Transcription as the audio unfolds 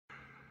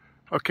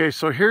Okay,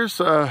 so here's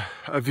a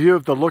view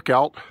of the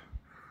lookout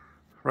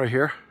right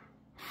here.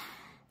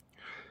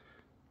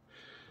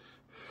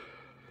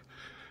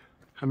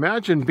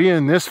 Imagine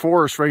being this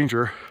forest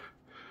ranger,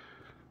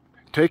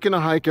 taking a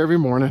hike every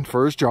morning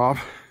for his job,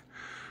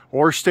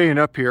 or staying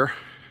up here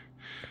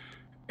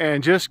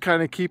and just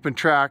kind of keeping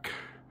track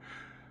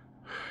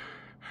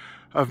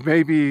of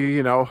maybe,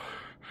 you know,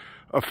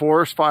 a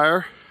forest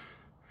fire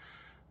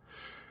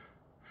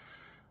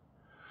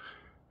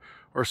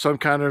or some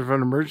kind of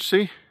an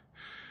emergency.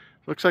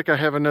 Looks like I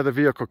have another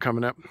vehicle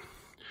coming up.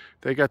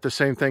 They got the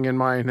same thing in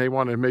mind. They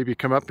want to maybe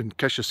come up and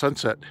catch the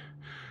sunset.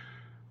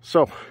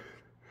 So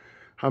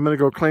I'm going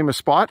to go claim a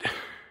spot.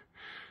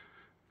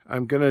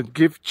 I'm going to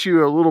give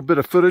you a little bit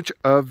of footage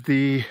of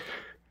the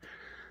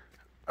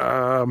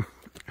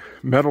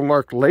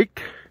Meadowlark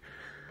Lake.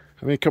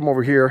 Let me come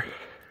over here.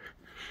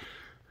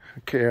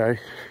 Okay,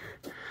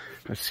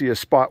 I see a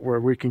spot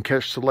where we can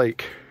catch the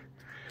lake.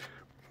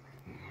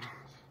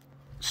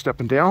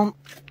 Stepping down.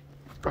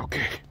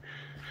 Okay.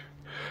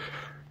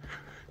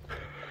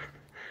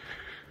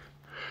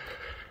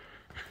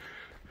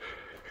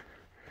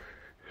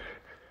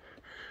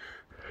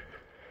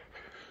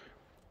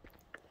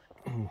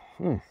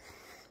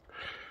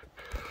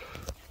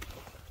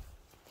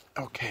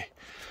 Okay,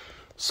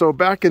 so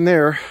back in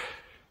there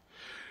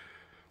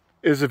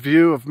is a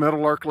view of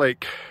Meadowlark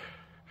Lake.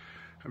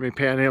 Let me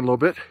pan in a little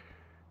bit.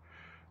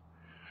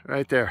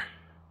 Right there.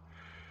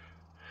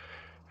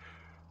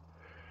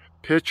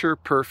 Picture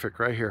perfect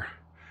right here.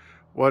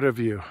 What a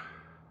view.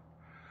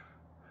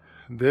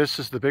 This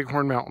is the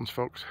Bighorn Mountains,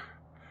 folks.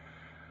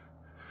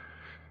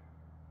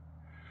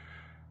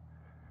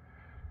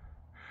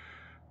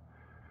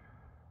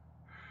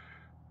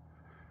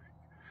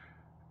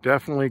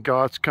 Definitely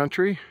God's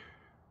country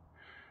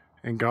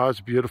and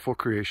God's beautiful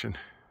creation.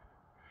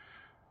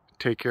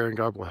 Take care and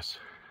God bless.